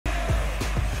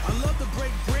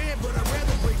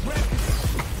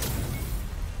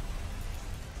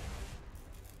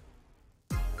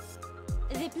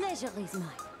pleasure is mine.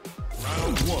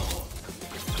 Round 1.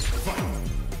 Fight.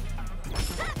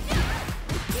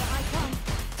 Here I come.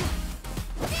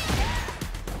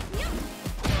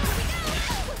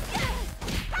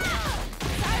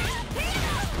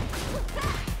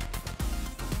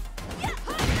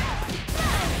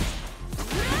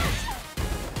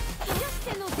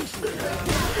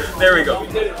 There we go.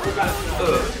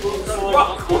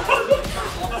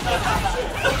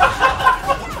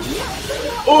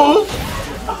 Ooh!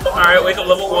 Alright, wake up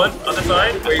level 1 on the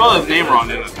side. I spelled his name wrong,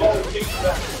 didn't I?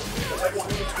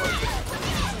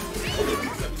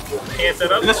 Can't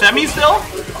set up. In the semi still?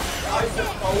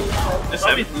 The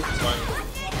semi?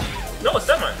 No, it's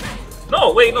semi.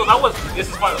 No, wait, no, that was. This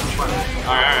is final.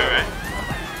 Alright.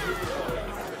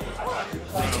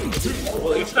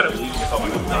 Well, you just gotta believe yourself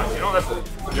like I'm you know, that's a.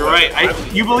 You're right.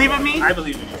 You believe in me? I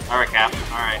believe in you. Alright, Cap.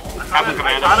 Alright. Captain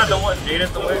Commander. I don't want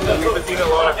Jaden to win because we've been seeing a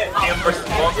lot of him versus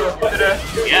Walter today.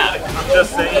 Yeah. I'm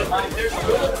just saying.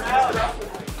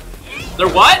 They're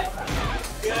what?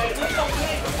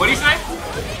 What do you say?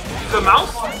 The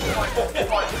mouse?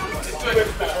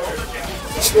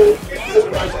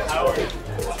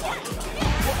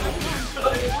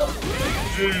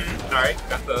 Alright,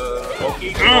 got the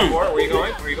Oki. Where are you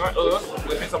going? Where are you going?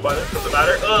 Looking some buttons. What's the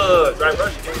matter? Drive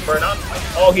rush. Burn out.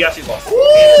 Oh, he actually lost.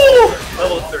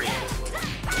 Level 3.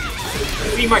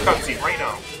 See my cutscene right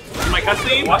now. My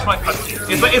cutscene? Watch my cutscene.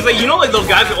 It's like you know like those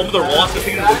guys that open their wallets to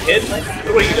see the kids?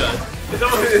 Look what he does.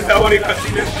 Is that what your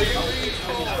cutscene is?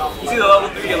 You see the level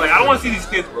 3, you're like, I don't want to see these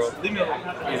kids, bro. Leave me alone.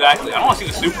 Exactly. I don't want to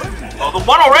see the super. Oh, the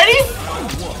one already?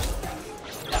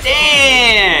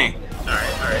 Dang!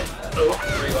 Alright. Oh,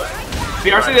 where you going?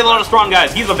 See, our city has a lot of strong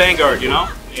guys. He's the vanguard, you know?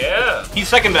 Yeah. He's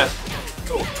second best.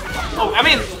 Oh, I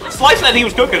mean, Slice said he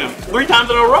was cooking him 3 times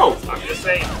in a row. I'm just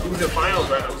saying, loser finals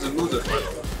right now. It was a loser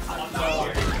finals.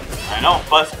 I know,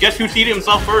 but guess who seeded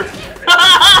himself first?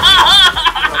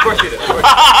 Of course he did.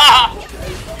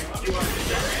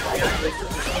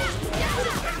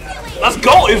 Let's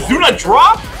go! Is Zuna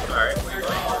drop? Alright.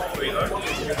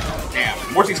 Damn,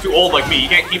 Mortsy's too old like me. You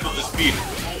can't keep up the speed.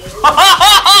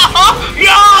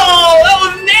 Yo! That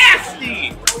was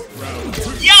nasty!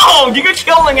 Yo! You could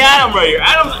kill Adam right here.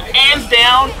 Adam's hands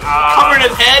down, covering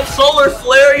his head, solar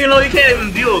flare, you know, you can't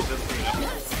even deal with this.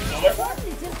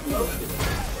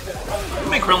 You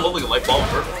make Krillin look like a light bulb,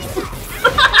 bro.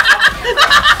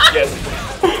 Yes.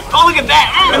 Oh, look at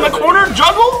that! In the corner,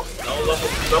 juggle? No, level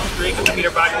 3, because Peter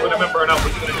back and would have burn up.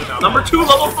 What's he gonna do now? Number 2,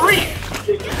 level 3.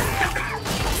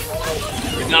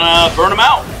 He's gonna burn him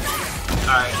out.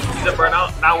 Alright, he's a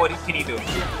burnout. Now what can he do?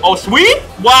 Oh, sweet!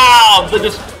 Wow!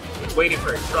 Just waiting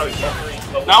for it. Probably suffering.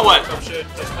 Now what? Some shit.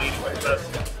 Just waiting for it.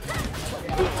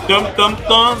 Dum dum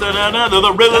dum da da da.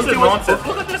 The rhythm This is nonsense.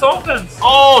 Look at this offense.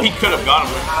 Oh, he could have got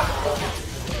him.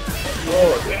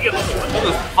 Oh, This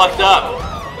is fucked up.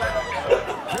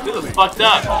 This is fucked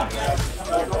up.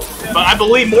 But I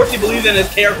believe Mortsy believes in his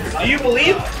character. Do you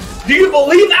believe? Do you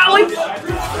believe, Alex?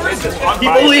 This is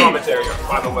unbiased commentary,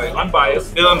 by the way.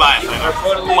 Unbiased. It's unbiased.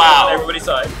 Wow. On everybody's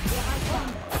side.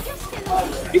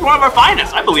 He's one of our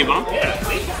finest. I believe in him. Yeah,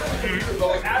 see?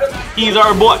 He's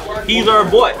our boy. He's our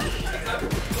boy.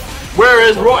 Where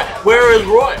is Roy? Where is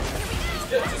Roy?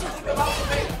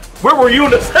 Where were you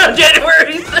on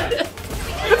January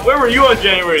 6th? Where were you on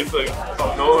January 6th?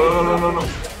 Oh, no.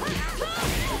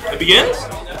 It begins?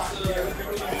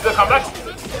 He's a comeback.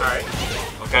 Alright.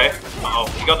 Okay. Uh-oh.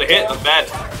 He got the hit. That's bad.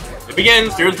 It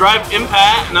begins. Here's drive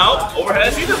impact. No.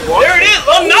 Overhead. There it is.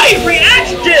 Oh, nice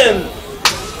reaction.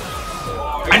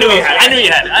 I knew he had it. I knew he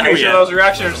had it. I knew he had it. That was a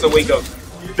reaction or just a wake up?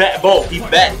 Bet. Both. He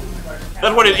bet.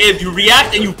 That's what it is. You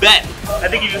react and you bet. I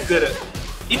think he just did it.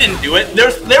 He didn't do it.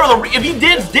 If he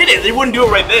did it, they wouldn't do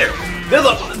it right there. There's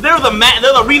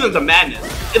a reason to madness.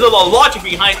 There's a logic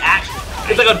behind action.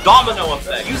 It's like a domino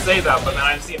effect. You say that, but then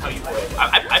I didn't see how you play.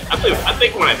 I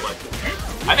think when I play.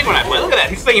 Look at that.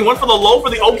 He's saying he went for the low for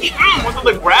the Oki. Went for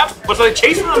the grab. Was they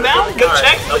chasing him down? Good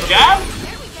check. The jab.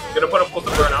 Gonna put up with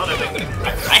the burnout.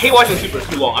 I hate watching Super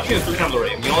too long. I've seen it 3 times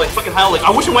already. You know, like fucking hell. Like I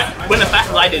wish it went as fast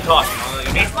as I did talk. You know? Like,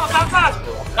 It's not that fast,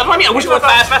 bro. that's what I mean. I wish it went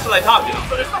as fast as I talked. You know.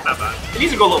 But it's not that bad. It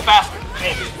needs to go a little faster.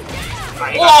 Maybe.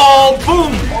 Whoa!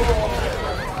 Boom!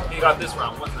 You got this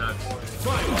round. What's next?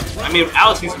 I mean,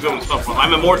 Alex needs to be doing stuff.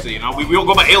 I'm a Mortsy, you know. We don't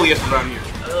go by aliases around here.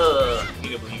 You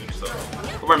need to believe in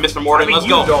yourself. We're Mr. Morton. Let's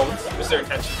go. Don't. What's their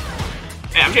intention?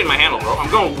 Hey, I'm changing my handle, bro. I'm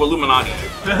going with Illuminati.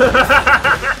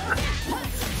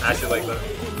 I actually like that.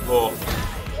 Oh.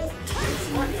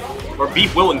 Or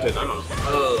Beef Wellington. I don't know.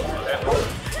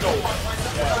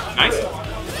 Nice.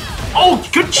 Oh,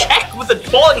 good check with the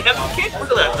falling heavy kick.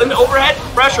 Look at that. And overhead.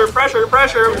 Pressure.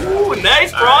 Ooh,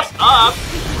 nice cross up.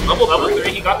 Level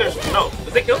 3. He got there. No,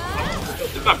 did they kill?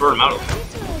 It's not burn him out.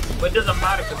 But it doesn't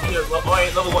matter because he is level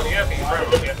 1. Yeah, he's burn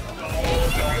him.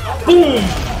 Boom!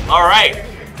 All right.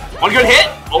 One good hit.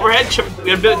 Overhead. Chip. We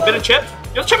had a bit of chip.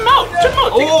 Just chip him out. Chip him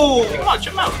out. Oh! Come on,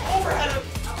 chip him out.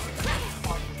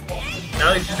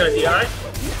 Now he's just gonna DI.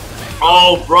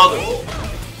 Oh, brother.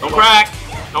 Don't crack.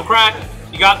 Don't crack.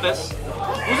 You got this.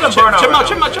 Who's in burnout? Chip him out.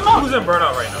 Chip him out. Chip him out. Who's in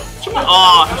burnout right now? Chip him out.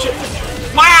 Oh,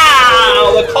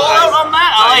 wow! The call out on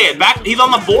that. I like it. Back. He's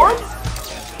on the board.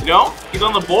 You know? He's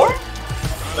on the board.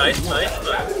 Nice.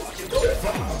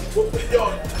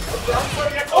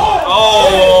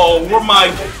 Oh my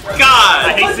god!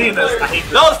 I hate seeing this. I hate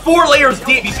this. That was 4 layers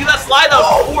deep. You see that slide? That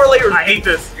was 4 layers. I hate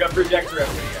this. You got projector.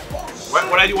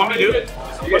 What do you want me to do?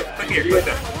 Click here. Click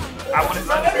there. I want his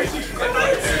line.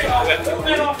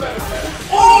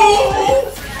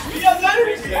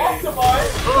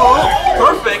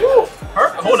 Perfect.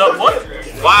 Hold up. What?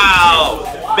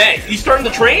 Wow. Bet. He's starting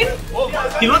to train?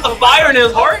 He lit the fire in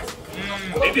his heart?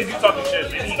 Maybe he's talking shit.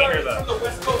 Maybe he can't hear that.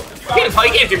 He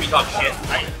can't hear me talk shit.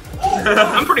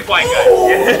 I'm a pretty quiet guy.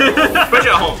 Especially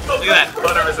at home. Look at that.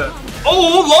 100%.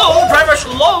 Oh, low. Drive rush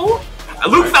low.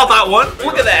 Luke felt that one.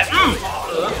 Look at that.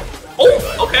 Oh,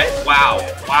 okay. Wow.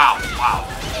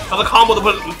 That's a combo to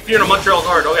put fear in Montreal's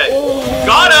heart. Okay.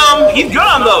 Got him. He's good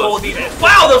on those.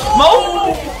 Wow, the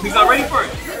smoke. He's not ready for it.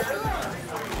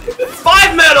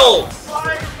 5 medals.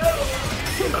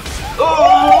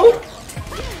 Oh.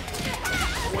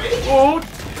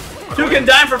 2 can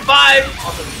dime for 5.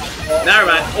 Never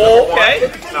mind. Oh, okay.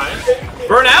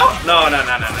 Burn out? No.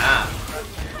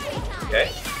 Okay.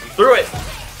 Threw it.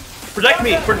 Protect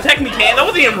me, Kane. That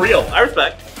wasn't even real. I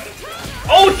respect.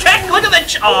 Oh, check! Look at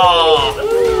that! Oh!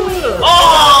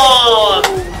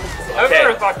 I've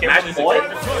never thought Kimberly's a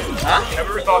character. Huh? I've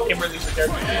never thought Kimberly's a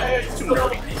character. It's too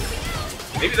nerdy.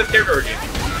 Maybe that's character origin.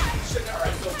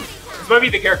 This might be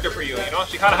the character for you, you know?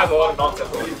 She kind of has a lot of nonsense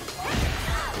going.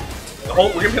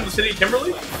 We're giving him the city of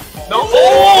Kimberly? No.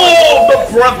 Oh! The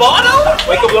bravado?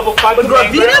 Wake up level 5. The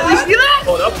Gravina? You see that?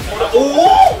 Hold up.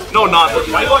 Oh! No, not.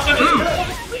 Why you watching this?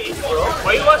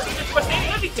 Why you watching this?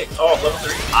 Oh, level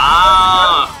 3.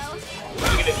 Ah.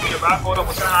 Look at this. Hold up.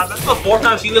 What's gonna happen? This is the 4th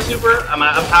time I've seen this super. I'm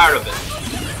tired of it.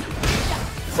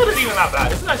 This isn't even that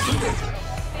bad. This is not super.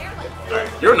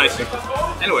 You're a nice super.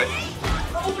 Anyway.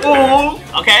 Oh.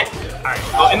 Okay. Alright.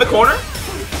 Oh, in the corner.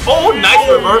 Oh, nice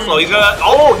reversal. He's gonna.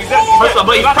 Oh, he's reversal,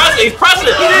 but he's pressing. He's pressing.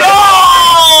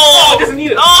 No!